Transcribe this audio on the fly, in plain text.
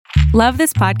Love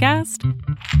this podcast?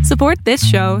 Support this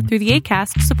show through the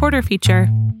Acast supporter feature.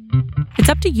 It's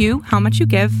up to you how much you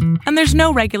give, and there's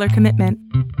no regular commitment.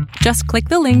 Just click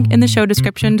the link in the show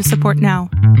description to support now.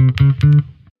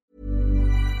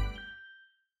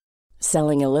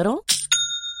 Selling a little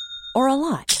or a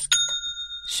lot?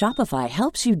 Shopify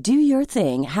helps you do your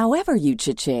thing however you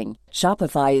cha-ching.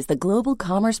 Shopify is the global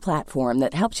commerce platform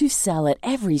that helps you sell at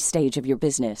every stage of your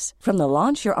business. From the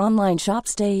launch your online shop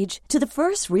stage to the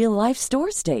first real-life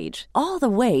store stage, all the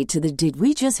way to the did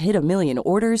we just hit a million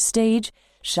orders stage.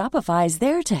 Shopify is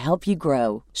there to help you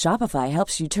grow. Shopify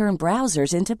helps you turn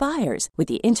browsers into buyers with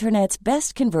the internet's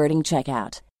best converting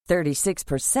checkout.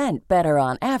 36% better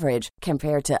on average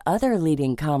compared to other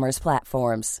leading commerce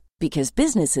platforms. Because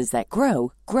businesses that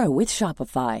grow, grow with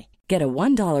Shopify. Get a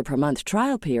 $1 per month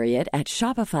trial period at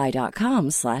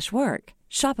shopify.com/work.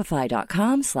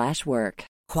 Shopify.com/work.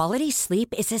 Quality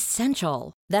sleep is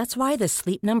essential. That's why the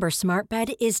Sleep Number Smart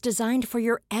Bed is designed for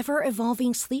your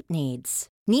ever-evolving sleep needs.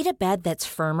 Need a bed that's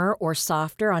firmer or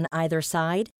softer on either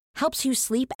side? Helps you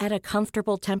sleep at a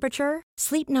comfortable temperature?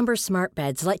 Sleep Number Smart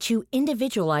Beds let you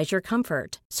individualize your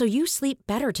comfort, so you sleep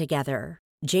better together.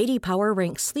 J.D. Power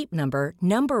ranks Sleep Number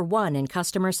number 1 in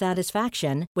customer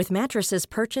satisfaction with mattresses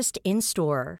purchased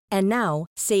in-store. And now,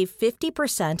 save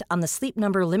 50% on the Sleep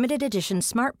Number Limited Edition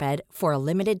Smart Bed for a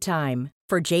limited time.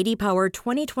 For J.D. Power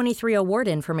 2023 award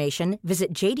information,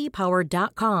 visit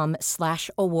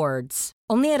jdpower.com/awards.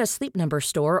 Only at a Sleep Number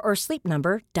store or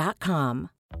sleepnumber.com.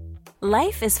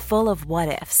 Life is full of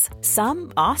what-ifs.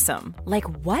 Some awesome, like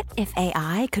what if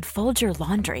AI could fold your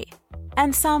laundry?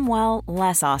 And some, well,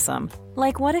 less awesome.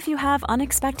 Like what if you have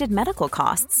unexpected medical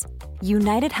costs?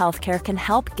 United Healthcare can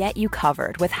help get you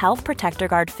covered with Health Protector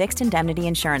Guard fixed indemnity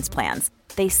insurance plans.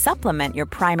 They supplement your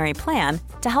primary plan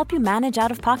to help you manage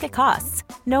out-of-pocket costs.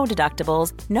 No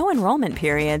deductibles, no enrollment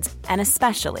periods, and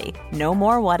especially no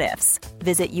more what-ifs.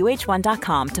 Visit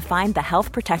uh1.com to find the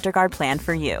Health Protector Guard plan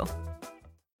for you.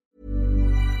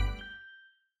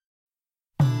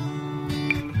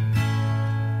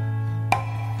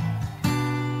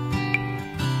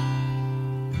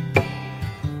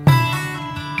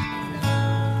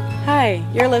 Hi,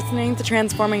 you're listening to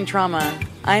Transforming Trauma.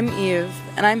 I'm Eve,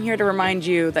 and I'm here to remind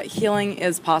you that healing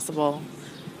is possible.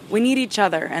 We need each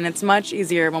other, and it's much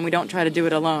easier when we don't try to do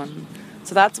it alone.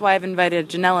 So that's why I've invited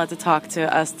Janella to talk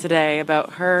to us today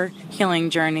about her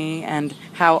healing journey and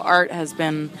how art has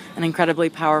been an incredibly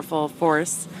powerful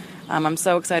force. I'm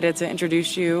so excited to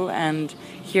introduce you and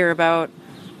hear about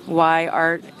why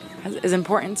art is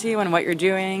important to you and what you're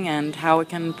doing and how it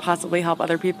can possibly help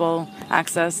other people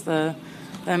access the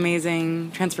amazing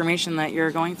transformation that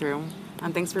you're going through.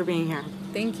 Thanks for being here.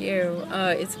 Thank you.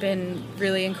 It's been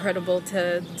really incredible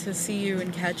to see you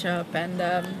and catch up. And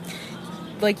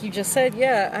like you just said,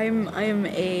 yeah, I am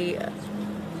a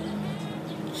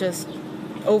just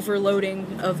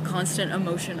overloading of constant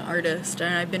emotion artist,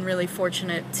 and I've been really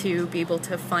fortunate to be able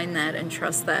to find that and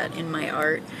trust that in my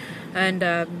art. And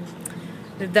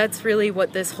that's really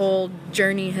what this whole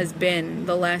journey has been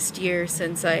the last year,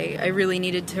 since I really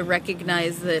needed to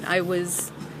recognize that I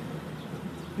was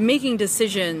making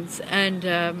decisions and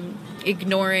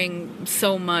ignoring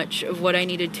so much of what I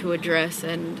needed to address.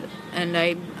 And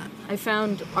I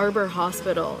found Arbor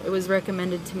Hospital. It was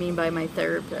recommended to me by my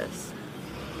therapist.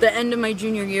 The end of my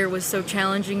junior year was so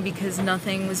challenging because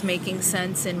nothing was making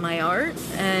sense in my art,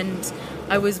 and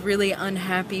I was really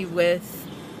unhappy with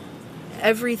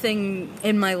everything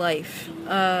in my life.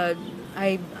 I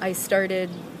started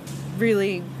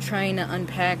really trying to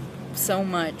unpack so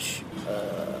much.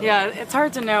 Yeah, it's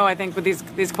hard to know, I think, with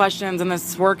these questions, and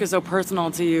this work is so personal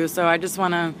to you, so I just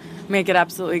want to make it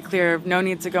absolutely clear. No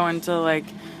need to go into, like,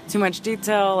 too much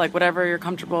detail, like, whatever you're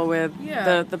comfortable with.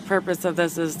 Yeah. The purpose of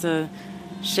this is to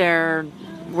share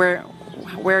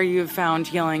where you've found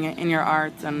healing in your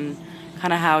art and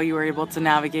kind of how you were able to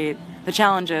navigate the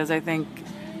challenges. I think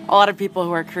a lot of people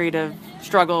who are creative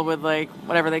struggle with, like,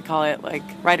 whatever they call it, like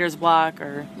writer's block,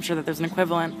 or I'm sure that there's an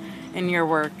equivalent in your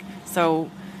work.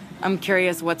 So I'm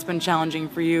curious what's been challenging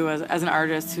for you as an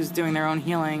artist who's doing their own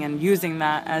healing and using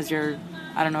that as your,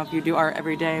 I don't know if you do art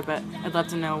every day, but I'd love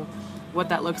to know what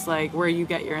that looks like, where you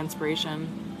get your inspiration.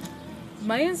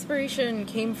 My inspiration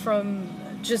came from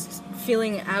just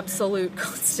feeling absolute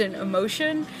constant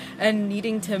emotion and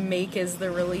needing to make as the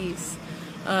release.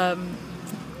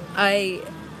 I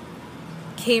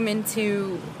came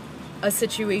into a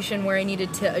situation where I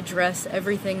needed to address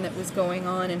everything that was going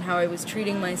on and how I was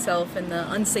treating myself and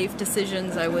the unsafe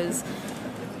decisions I was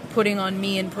putting on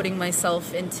me and putting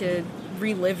myself into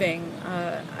reliving.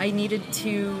 I needed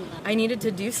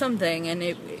to do something, and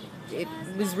it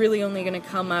was really only going to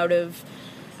come out of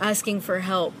asking for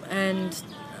help, and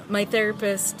my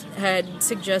therapist had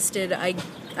suggested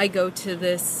I go to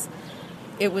this.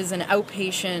 It was an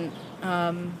outpatient.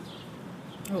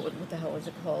 What the hell was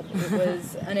it called? It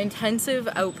was an intensive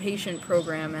outpatient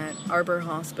program at Arbor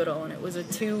Hospital, and it was a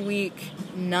 2-week,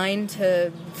 9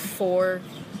 to 4,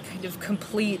 kind of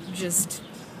complete just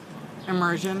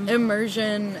Immersion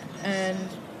and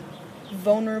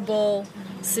vulnerable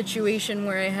situation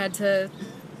where I had to,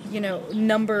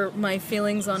 number my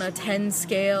feelings on a 10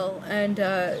 scale and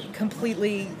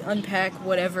completely unpack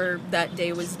whatever that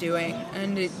day was doing.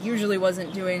 And it usually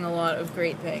wasn't doing a lot of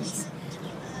great things.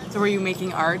 So were you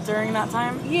making art during that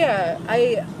time? Yeah,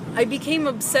 I became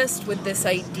obsessed with this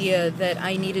idea that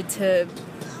I needed to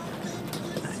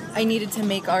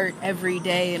make art every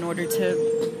day in order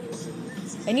to...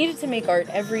 I needed to make art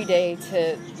every day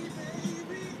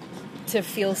to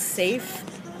feel safe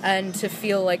and to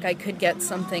feel like I could get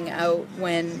something out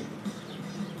when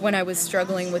I was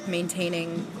struggling with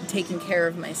taking care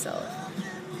of myself.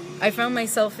 I found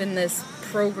myself in this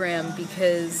program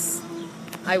because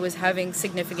I was having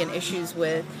significant issues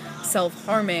with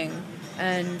self-harming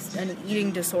and an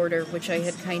eating disorder, which I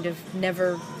had kind of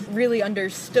never really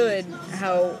understood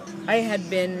how I had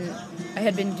been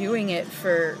doing it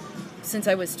since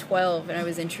I was 12, and I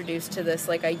was introduced to this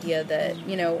idea that,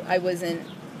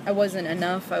 I wasn't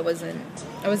enough, I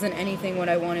wasn't anything what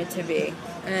I wanted to be,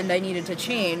 and I needed to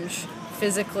change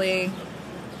physically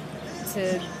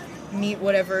to meet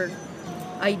whatever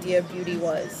idea beauty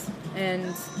was.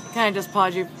 And can I just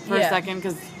pause you for a second?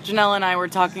 Because Janelle and I were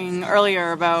talking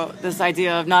earlier about this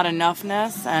idea of not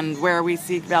enoughness and where we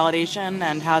seek validation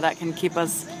and how that can keep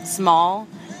us small.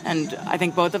 And I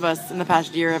think both of us in the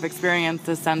past year have experienced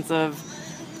this sense of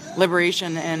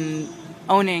liberation in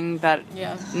owning that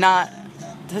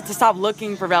to stop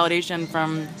looking for validation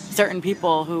from certain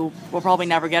people who will probably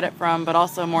never get it from, but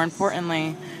also more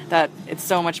importantly, that it's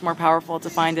so much more powerful to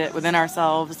find it within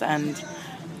ourselves, and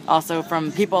also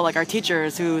from people like our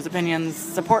teachers whose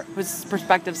whose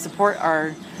perspectives support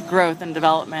our growth and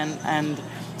development. And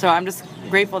so I'm just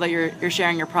grateful that you're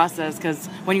sharing your process, because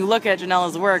when you look at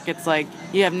Janelle's work, it's like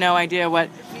you have no idea what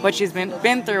she's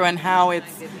been through and how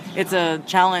it's a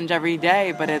challenge every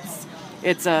day, but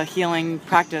it's a healing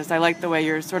practice. I like the way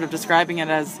you're sort of describing it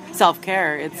as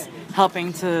self-care. It's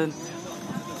helping to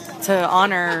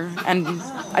honor, and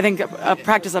I think a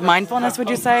practice of mindfulness, would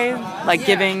you say?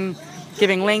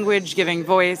 Giving language, giving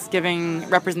voice, giving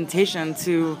representation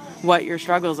to what your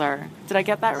struggles are. Did I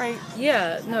get that right?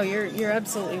 Yeah, no, you're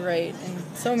absolutely right in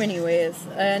so many ways.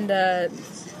 And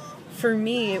for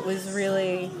me, it was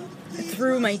really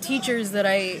through my teachers that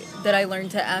I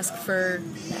learned to ask for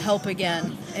help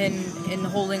again in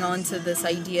holding on to this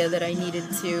idea that I needed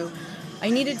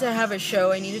to have a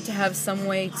show. I needed to have some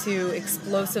way to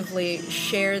explosively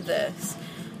share this,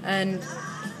 and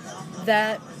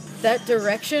that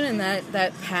direction and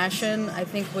that passion, I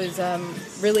think, was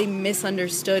really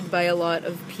misunderstood by a lot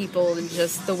of people, and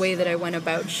just the way that I went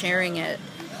about sharing it.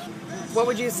 What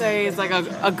would you say is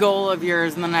a goal of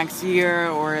yours in the next year,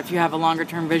 or if you have a longer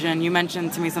term vision? You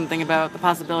mentioned to me something about the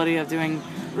possibility of doing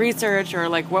research, or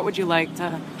what would you like to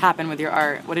happen with your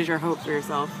art? What is your hope for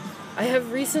yourself? I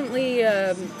have recently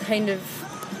I've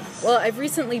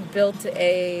recently built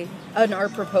an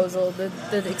art proposal.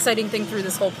 The exciting thing through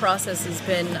this whole process has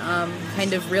been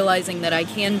kind of realizing that I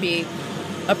can be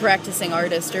a practicing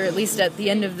artist, or at least at the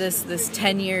end of this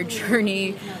 10-year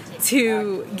journey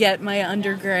to get my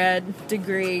undergrad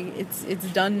degree. It's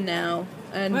done now.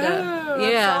 And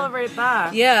let's celebrate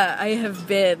that. Yeah, I have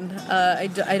been.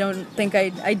 I don't think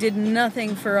I did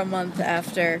nothing for a month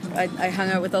after. I hung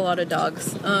out with a lot of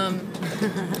dogs,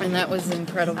 and that was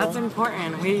incredible. That's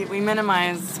important. We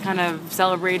minimize kind of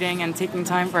celebrating and taking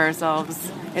time for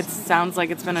ourselves. It sounds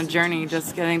like it's been a journey,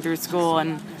 just getting through school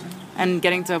and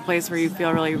getting to a place where you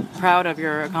feel really proud of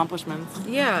your accomplishments.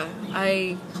 Yeah,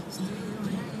 I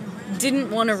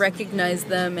didn't want to recognize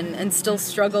them and still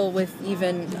struggle with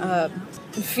even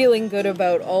feeling good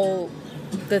about all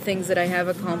the things that I have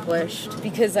accomplished,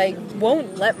 because I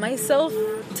won't let myself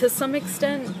to some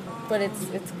extent, but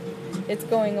it's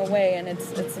going away, and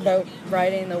it's about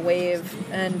riding the wave,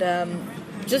 and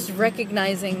just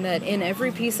recognizing that in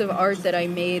every piece of art that I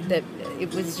made, that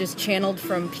it was just channeled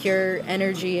from pure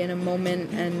energy in a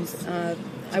moment, and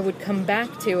I would come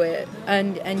back to it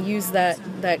and use that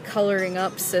coloring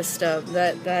up system,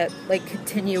 that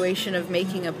continuation of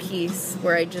making a piece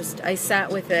where I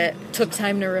sat with it, took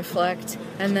time to reflect,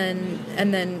 and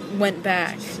then went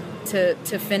back. to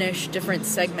finish different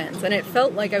segments, and it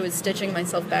felt like I was stitching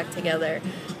myself back together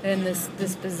in this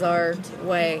bizarre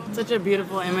way. Such a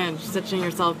beautiful image, stitching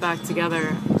yourself back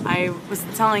together. I was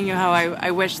telling you how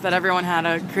I wish that everyone had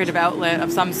a creative outlet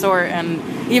of some sort, and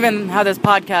even how this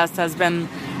podcast has been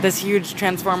this huge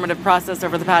transformative process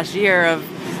over the past year of,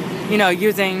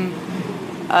 using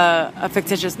a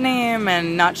fictitious name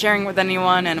and not sharing with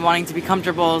anyone and wanting to be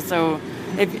comfortable. So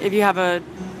if you have a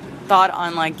thought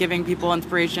on like giving people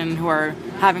inspiration who are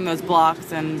having those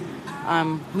blocks and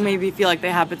who maybe feel like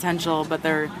they have potential but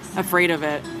they're afraid of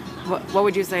it, what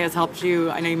would you say has helped you?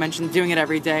 I know you mentioned doing it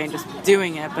every day and just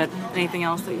doing it, but anything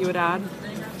else that you would add?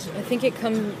 I think it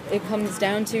comes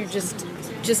down to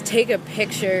just take a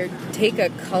picture, take a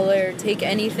color, take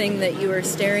anything that you are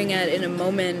staring at in a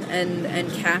moment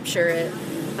and capture it,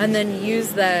 and then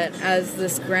use that as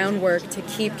this groundwork to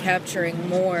keep capturing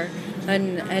more,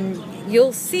 and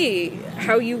you'll see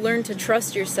how you learn to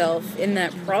trust yourself in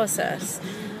that process.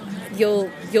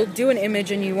 You'll do an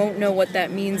image and you won't know what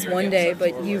that means one day,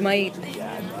 but you might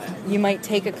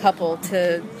take a couple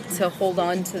to hold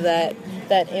on to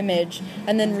that image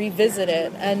and then revisit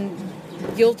it, and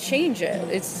you'll change it.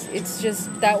 It's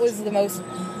just, that was the most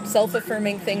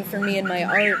self-affirming thing for me in my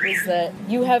art, was that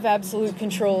you have absolute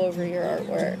control over your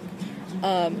artwork.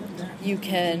 You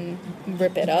can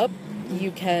rip it up,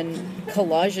 you can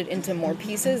collage it into more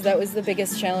pieces. That was the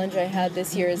biggest challenge I had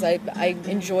this year, is I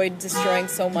enjoyed destroying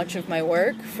so much of my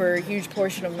work for a huge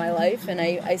portion of my life, and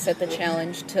I set the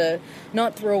challenge to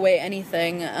not throw away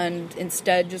anything and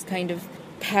instead just kind of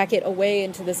pack it away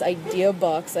into this idea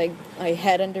box I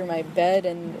had under my bed,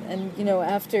 and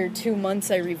after 2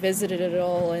 months I revisited it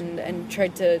all and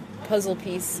tried to puzzle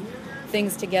piece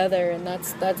things together, and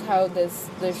that's how this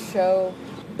show,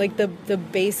 like the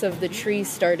base of the tree,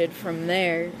 started from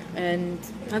there. And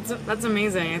that's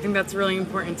amazing. I think that's really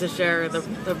important to share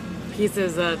the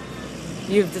pieces that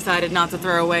you've decided not to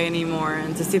throw away anymore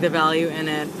and to see the value in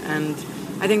it. And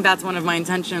I think that's one of my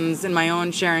intentions in my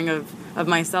own sharing of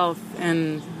myself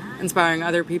and inspiring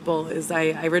other people, is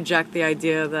I reject the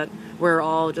idea that we're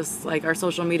all just like our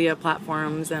social media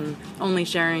platforms and only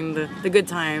sharing the good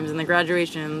times and the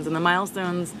graduations and the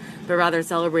milestones, but rather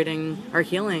celebrating our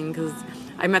healing. Because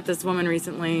I met this woman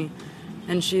recently,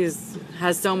 and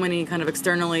has so many kind of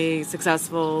externally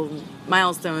successful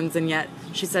milestones, and yet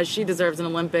she says she deserves an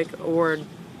Olympic award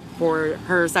for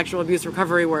her sexual abuse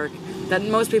recovery work that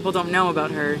most people don't know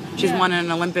about her. She's won an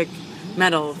Olympic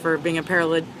medal for being a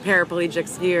paraplegic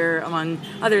skier, among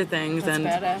other things. That's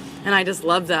badass. And I just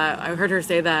love that. I heard her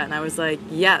say that, and I was like,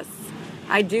 yes,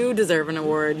 I do deserve an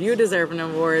award. You deserve an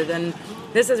award. And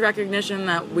this is recognition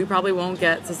that we probably won't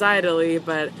get societally,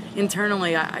 but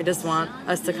internally I just want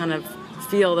us to kind of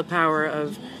feel the power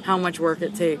of how much work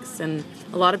it takes. And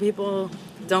a lot of people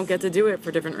don't get to do it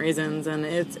for different reasons, and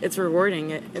it's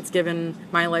rewarding. It's given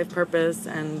my life purpose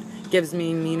and gives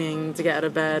me meaning to get out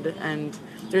of bed, and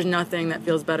there's nothing that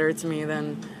feels better to me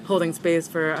than holding space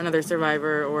for another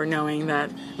survivor, or knowing that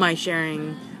my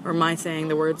sharing or my saying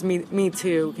the words me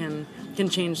too can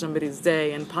change somebody's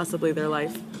day and possibly their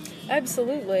life.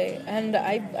 Absolutely. And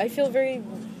I feel very,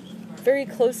 very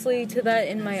closely to that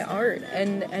in my art,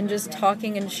 and just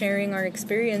talking and sharing our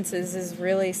experiences is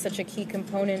really such a key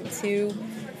component to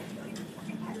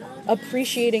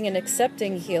appreciating and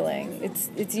accepting healing.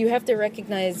 It's you have to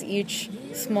recognize each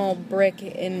small brick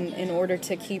in order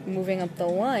to keep moving up the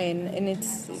line, and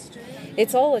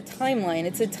it's all a timeline.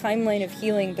 It's a timeline of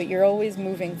healing, but you're always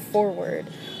moving forward.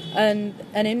 And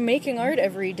in making art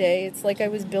every day, it's like I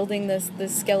was building this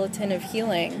skeleton of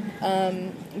healing,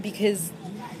 because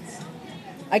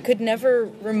I could never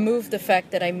remove the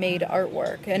fact that I made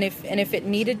artwork, and if it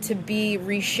needed to be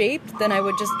reshaped, then I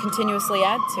would just continuously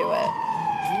add to it.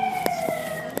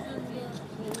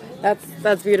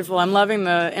 That's beautiful. I'm loving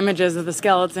the images of the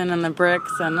skeleton and the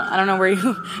bricks, and I don't know where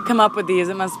you come up with these.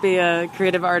 It must be a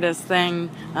creative artist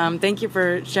thing. Thank you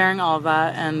for sharing all of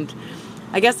that. And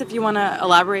I guess if you want to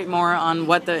elaborate more on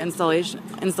what the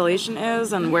installation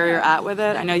is and where you're at with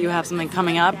it, I know you have something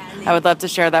coming up. I would love to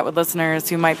share that with listeners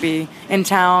who might be in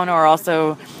town or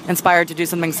also inspired to do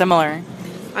something similar.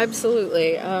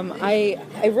 Absolutely.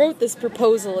 I wrote this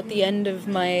proposal at the end of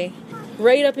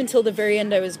right up until the very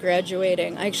end I was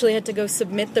graduating. I actually had to go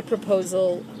submit the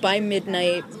proposal by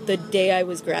midnight the day I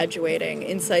was graduating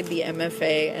inside the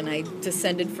MFA, and I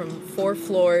descended from 4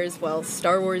 floors while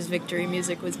Star Wars Victory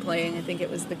music was playing. I think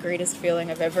it was the greatest feeling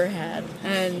I've ever had.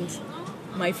 And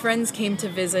my friends came to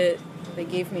visit. They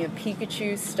gave me a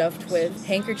Pikachu stuffed with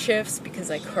handkerchiefs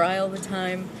because I cry all the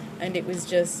time, and it was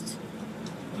just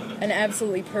an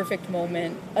absolutely perfect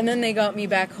moment. And then they got me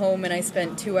back home, and I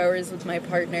spent 2 hours with my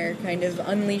partner kind of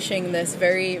unleashing this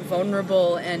very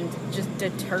vulnerable and just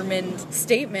determined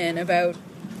statement about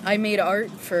I made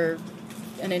art for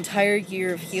an entire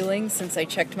year of healing since I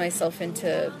checked myself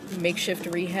into makeshift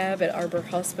rehab at Arbor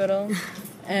Hospital.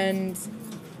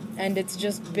 and it's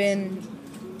just been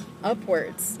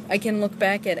upwards. I can look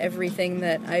back at everything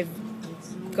that I've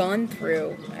gone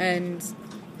through and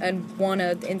want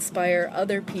to inspire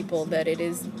other people that it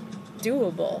is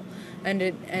doable,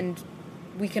 and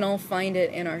we can all find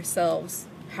it in ourselves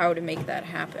how to make that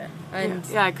happen. And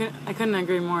I couldn't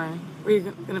agree more. Were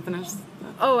you gonna finish?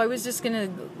 Oh, I was just gonna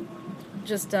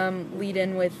lead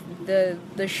in with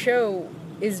the show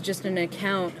is just an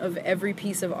account of every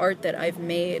piece of art that I've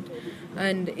made,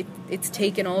 and it's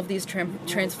taken all of these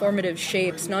transformative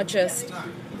shapes, not just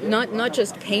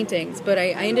paintings, but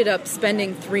I ended up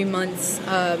spending 3 months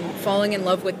falling in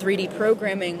love with 3D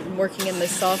programming and working in this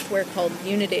software called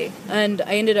Unity, and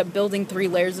I ended up building 3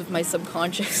 layers of my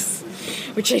subconscious,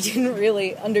 which I didn't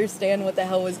really understand what the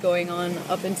hell was going on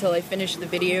up until I finished the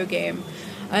video game,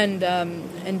 and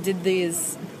did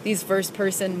these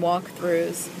first-person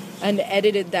walkthroughs and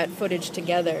edited that footage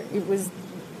together. It was,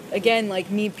 again,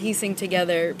 like me piecing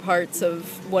together parts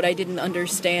of what I didn't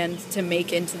understand to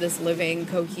make into this living,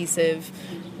 cohesive,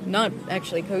 not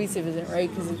actually cohesive isn't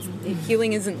right, because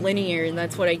healing isn't linear, and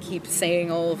that's what I keep saying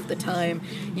all of the time.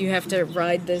 You have to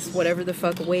ride this whatever the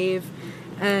fuck wave,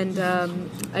 and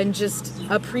just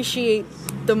appreciate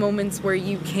the moments where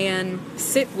you can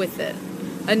sit with it.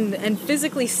 And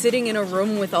physically sitting in a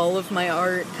room with all of my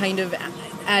art kind of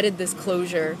added this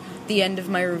closure. The end of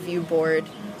my review board,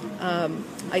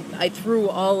 I threw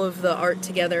all of the art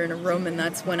together in a room, and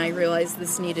that's when I realized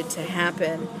this needed to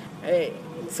happen.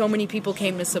 So many people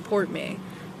came to support me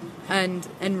and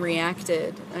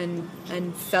reacted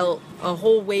and felt a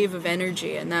whole wave of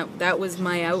energy, and that was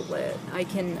my outlet. I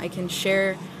can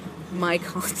share my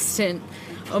constant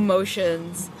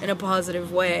emotions in a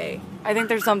positive way. I think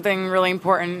there's something really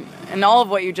important in all of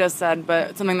what you just said,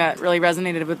 but something that really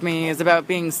resonated with me is about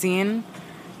being seen.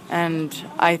 And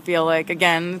I feel like,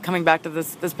 again, coming back to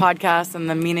this podcast and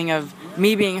the meaning of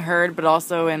me being heard, but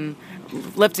also in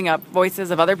lifting up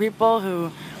voices of other people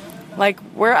who, like,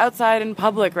 we're outside in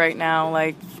public right now.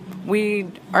 Like, we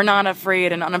are not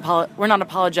afraid and we're not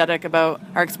apologetic about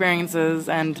our experiences,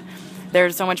 and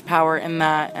there's so much power in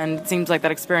that. And it seems like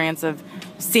that experience of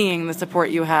seeing the support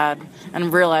you had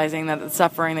and realizing that the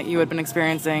suffering that you had been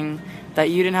experiencing, that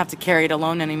you didn't have to carry it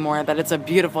alone anymore, that it's a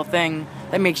beautiful thing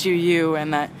that makes you you,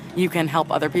 and that you can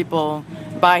help other people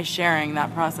by sharing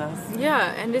that process.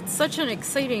 Yeah, and it's such an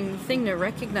exciting thing to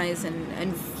recognize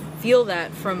and feel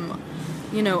that from,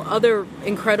 other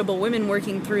incredible women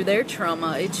working through their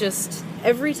trauma. It's just,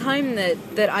 every time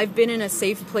that I've been in a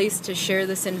safe place to share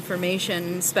this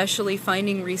information, especially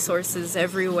finding resources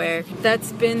everywhere,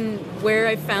 that's been where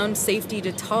I found safety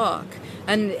to talk.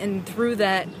 And through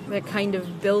that kind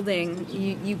of building,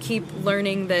 you keep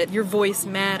learning that your voice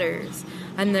matters,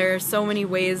 and there are so many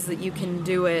ways that you can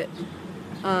do it.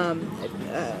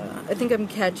 I think I'm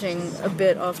catching a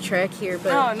bit off track here,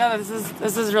 but no,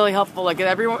 this is really helpful. Like,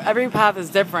 every path is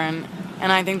different,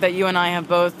 and I think that you and I have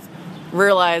both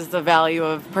realized the value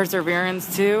of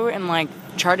perseverance too, in like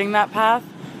charting that path.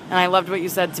 And I loved what you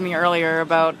said to me earlier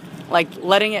about, like,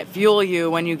 letting it fuel you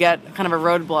when you get kind of a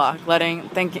roadblock,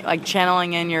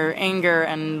 channeling in your anger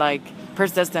and, like,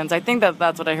 persistence. I think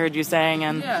that's what I heard you saying,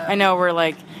 and yeah. I know we're,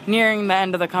 like, nearing the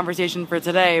end of the conversation for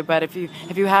today, but if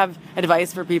you have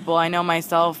advice for people, I know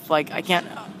myself, like, I can't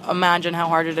imagine how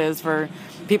hard it is for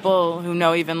people who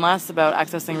know even less about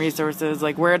accessing resources,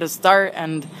 like, where to start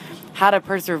and how to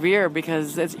persevere,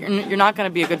 because you're not going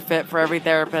to be a good fit for every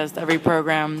therapist, every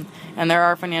program, and there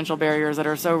are financial barriers that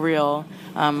are so real.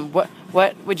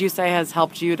 What would you say has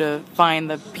helped you to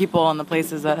find the people and the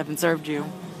places that have served you?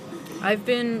 I've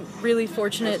been really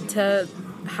fortunate to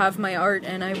have my art,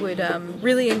 and I would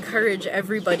really encourage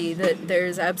everybody that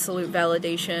there's absolute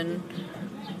validation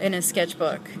in a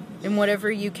sketchbook. In whatever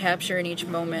you capture in each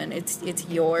moment, it's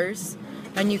yours,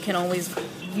 and you can always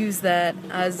use that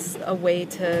as a way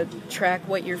to track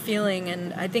what you're feeling.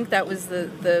 And I think that was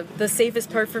the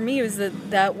safest part for me, was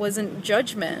that wasn't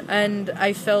judgment, and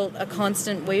I felt a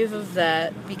constant wave of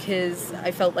that because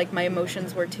I felt like my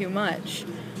emotions were too much.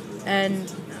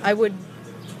 And I would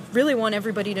really want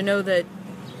everybody to know that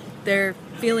their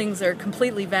feelings are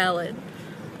completely valid,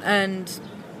 and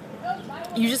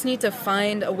you just need to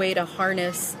find a way to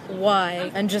harness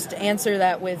why and just answer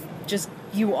that with just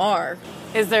you are.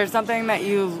 Is there something that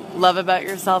you love about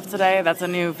yourself today? That's a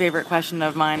new favorite question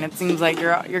of mine. It seems like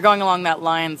you're going along that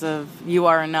lines of you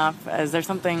are enough. Is there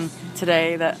something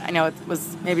today that, I know it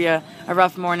was maybe a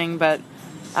rough morning, but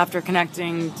after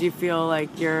connecting, do you feel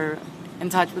like you're in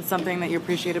touch with something that you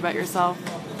appreciate about yourself?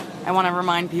 I want to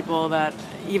remind people that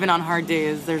even on hard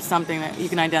days, there's something that you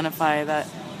can identify that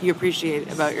you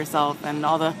appreciate about yourself, and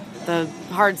all the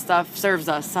hard stuff serves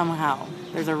us somehow.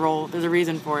 There's a role, there's a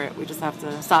reason for it. We just have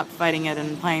to stop fighting it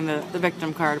and playing the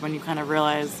victim card when you kind of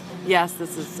realize, yes,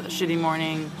 this is a shitty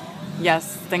morning.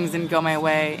 Yes, things didn't go my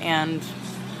way, and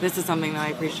this is something that I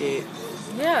appreciate.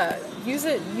 Yeah, use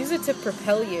it to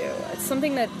propel you. It's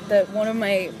something that one of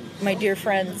my dear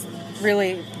friends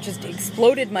really just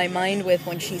exploded my mind with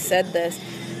when she said this,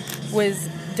 was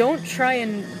don't try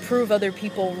and prove other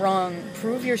people wrong,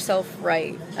 prove yourself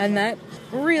right. And that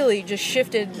really just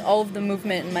shifted all of the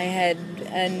movement in my head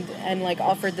and like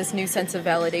offered this new sense of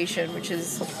validation, which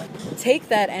is take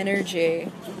that energy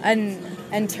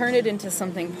and turn it into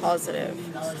something positive.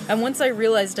 And once I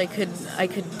realized I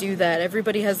could do that,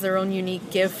 everybody has their own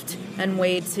unique gift and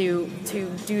way to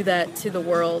do that to the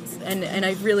world. And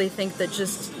I really think that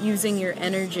just using your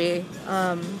energy,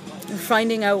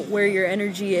 finding out where your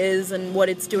energy is and what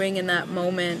it's doing in that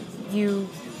moment,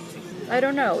 I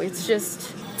don't know, it's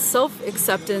just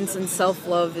self-acceptance and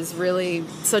self-love is really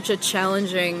such a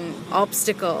challenging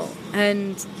obstacle.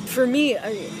 And for me,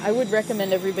 I would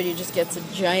recommend everybody just gets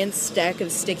a giant stack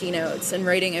of sticky notes and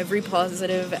writing every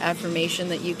positive affirmation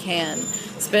that you can.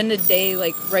 Spend a day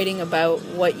like writing about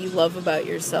what you love about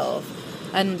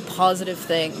yourself and positive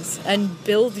things, and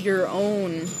build your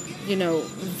own,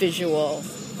 visual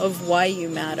of why you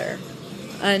matter.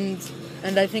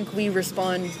 And I think we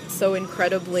respond so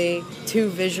incredibly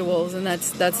to visuals, and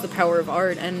that's the power of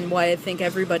art, and why I think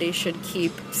everybody should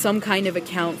keep some kind of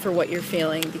account for what you're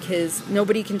feeling, because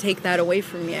nobody can take that away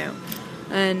from you.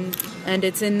 And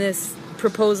it's in this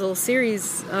proposal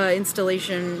series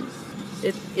installation.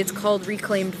 It's called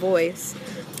Reclaimed Voice.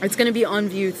 It's going to be on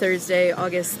view Thursday,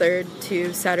 August 3rd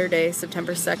to Saturday,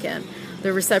 September 2nd.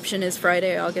 The reception is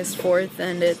Friday, August 4th,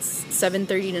 and it's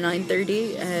 7:30 to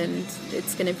 9:30, and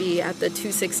it's going to be at the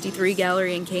 263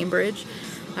 Gallery in Cambridge.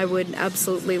 I would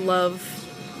absolutely love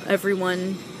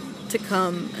everyone to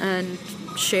come and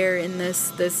share in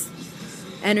this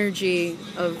energy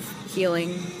of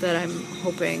healing that I'm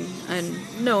hoping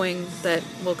and knowing that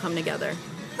will come together.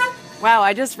 Wow,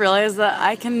 I just realized that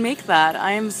I can make that.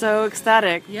 I am so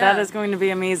ecstatic. Yeah. That is going to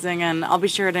be amazing, and I'll be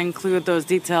sure to include those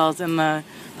details in the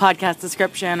podcast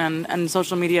description and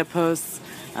social media posts.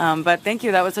 But thank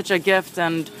you. That was such a gift,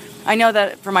 and I know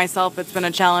that for myself it's been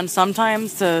a challenge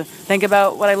sometimes to think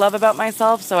about what I love about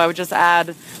myself, so I would just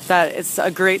add that it's a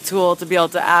great tool to be able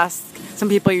to ask some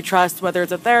people you trust, whether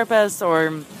it's a therapist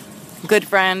or good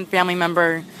friend, family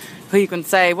member, who you can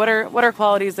say, what are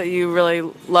qualities that you really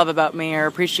love about me or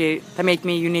appreciate that make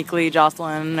me uniquely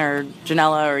Jocelyn or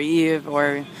Janella or Eve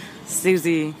or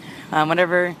Susie,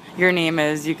 whatever your name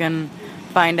is, you can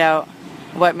find out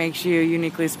what makes you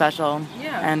uniquely special.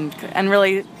 Yeah. And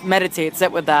really meditate,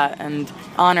 sit with that, and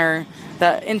honor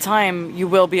that in time you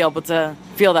will be able to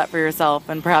feel that for yourself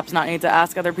and perhaps not need to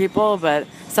ask other people, but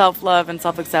self-love and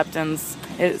self-acceptance,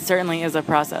 it certainly is a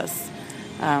process.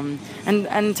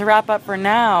 And to wrap up for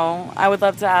now, I would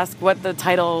love to ask what the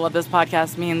title of this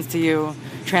podcast means to you,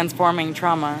 Transforming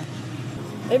Trauma.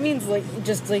 It means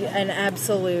just an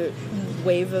absolute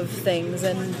wave of things,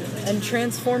 and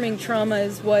transforming trauma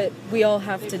is what we all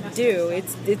have to do.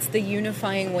 It's the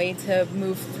unifying way to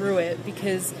move through it,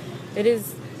 because it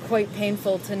is quite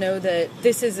painful to know that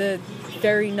this is a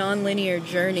very non-linear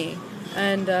journey,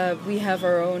 and we have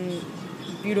our own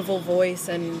beautiful voice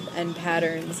and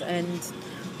patterns, and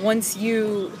once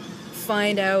you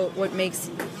find out what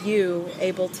makes you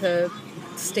able to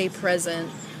stay present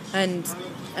and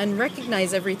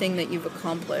recognize everything that you've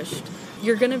accomplished,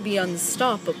 you're going to be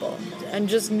unstoppable. And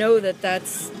just know that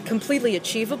that's completely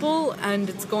achievable, and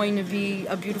it's going to be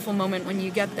a beautiful moment when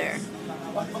you get there.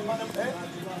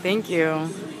 Thank you.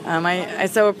 I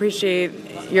so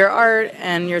appreciate your art,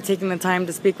 and you're taking the time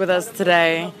to speak with us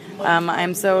today.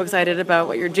 I'm so excited about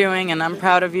what you're doing, and I'm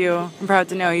proud of you. I'm proud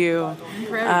to know you. I'm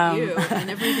proud of you and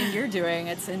everything you're doing.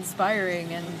 It's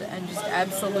inspiring, and just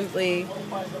absolutely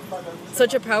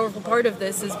such a powerful part of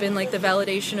this has been like the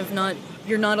validation of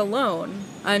you're not alone,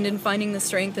 and in finding the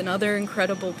strength in other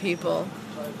incredible people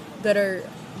that are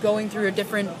going through a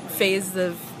different phase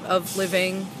of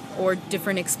living or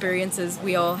different experiences.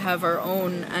 We all have our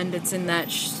own, and it's in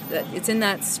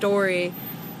that story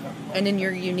and in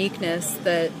your uniqueness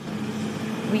that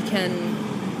we can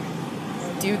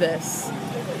do this.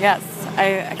 Yes,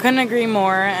 I couldn't agree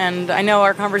more, and I know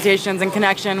our conversations and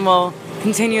connection will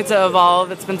continue to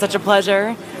evolve. It's been such a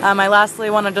pleasure. I lastly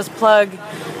want to just plug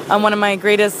one of my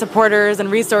greatest supporters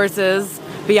and resources,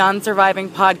 Beyond Surviving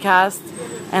Podcast,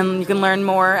 and you can learn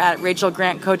more at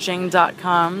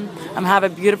rachelgrantcoaching.com. Have a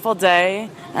beautiful day,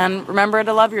 and remember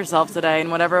to love yourself today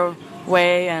in whatever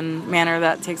way and manner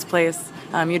that takes place.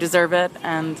 You deserve it,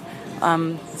 and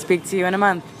speak to you in a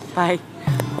month. Bye.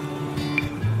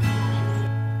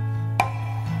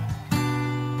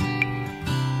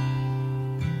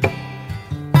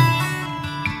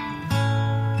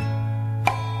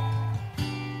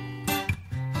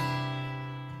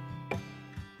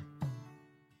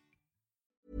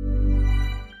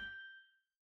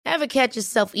 Ever catch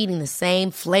yourself eating the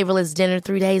same flavorless dinner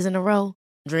 3 days in a row?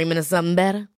 Dreaming of something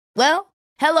better? Well,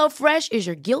 HelloFresh is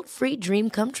your guilt-free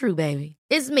dream come true, baby.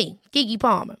 It's me, Keke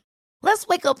Palmer. Let's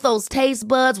wake up those taste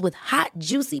buds with hot,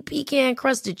 juicy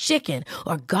pecan-crusted chicken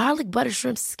or garlic butter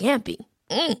shrimp scampi.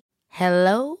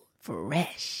 Hello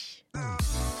Fresh.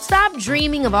 Stop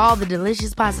dreaming of all the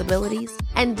delicious possibilities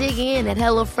and dig in at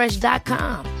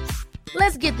HelloFresh.com.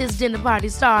 Let's get this dinner party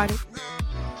started.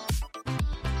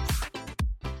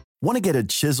 Want to get a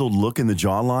chiseled look in the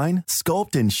jawline?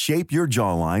 Sculpt and shape your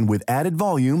jawline with added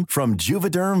volume from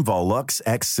Juvederm Volux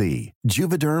XC.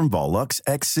 Juvederm Volux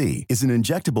XC is an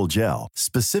injectable gel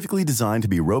specifically designed to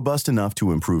be robust enough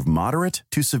to improve moderate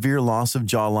to severe loss of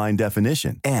jawline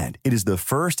definition. And it is the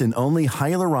first and only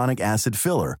hyaluronic acid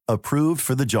filler approved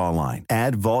for the jawline.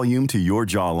 Add volume to your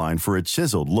jawline for a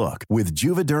chiseled look with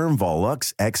Juvederm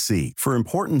Volux XC. For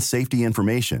important safety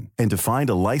information and to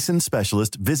find a licensed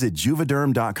specialist, visit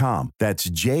Juvederm.com. That's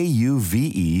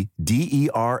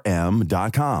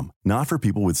Juvederm.com. Not for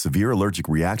people with severe allergic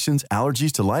reactions,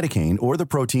 allergies to lidocaine, or the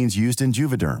proteins used in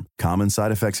Juvederm. Common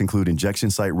side effects include injection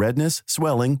site redness,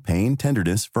 swelling, pain,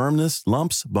 tenderness, firmness,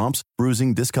 lumps, bumps,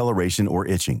 bruising, discoloration, or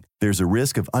itching. There's a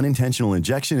risk of unintentional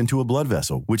injection into a blood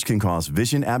vessel, which can cause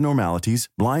vision abnormalities,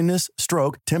 blindness,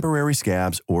 stroke, temporary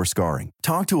scabs, or scarring.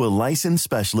 Talk to a licensed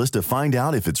specialist to find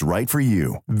out if it's right for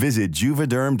you. Visit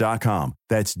Juvederm.com.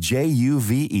 That's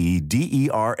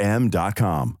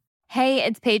Juvederm.com. Hey,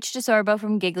 it's Paige DeSorbo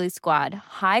from Giggly Squad.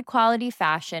 High quality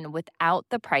fashion without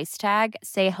the price tag.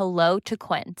 Say hello to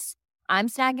Quince. I'm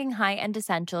snagging high-end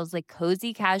essentials like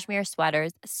cozy cashmere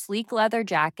sweaters, sleek leather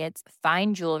jackets,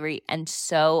 fine jewelry, and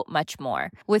so much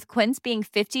more. With Quince being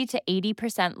 50 to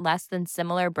 80% less than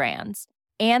similar brands.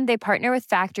 And they partner with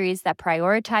factories that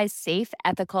prioritize safe,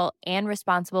 ethical, and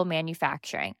responsible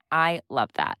manufacturing. I love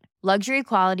that. Luxury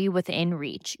quality within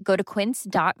reach. Go to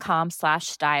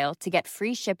quince.com/style to get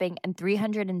free shipping and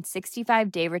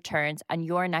 365-day returns on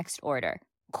your next order.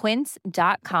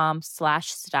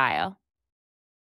 Quince.com/style.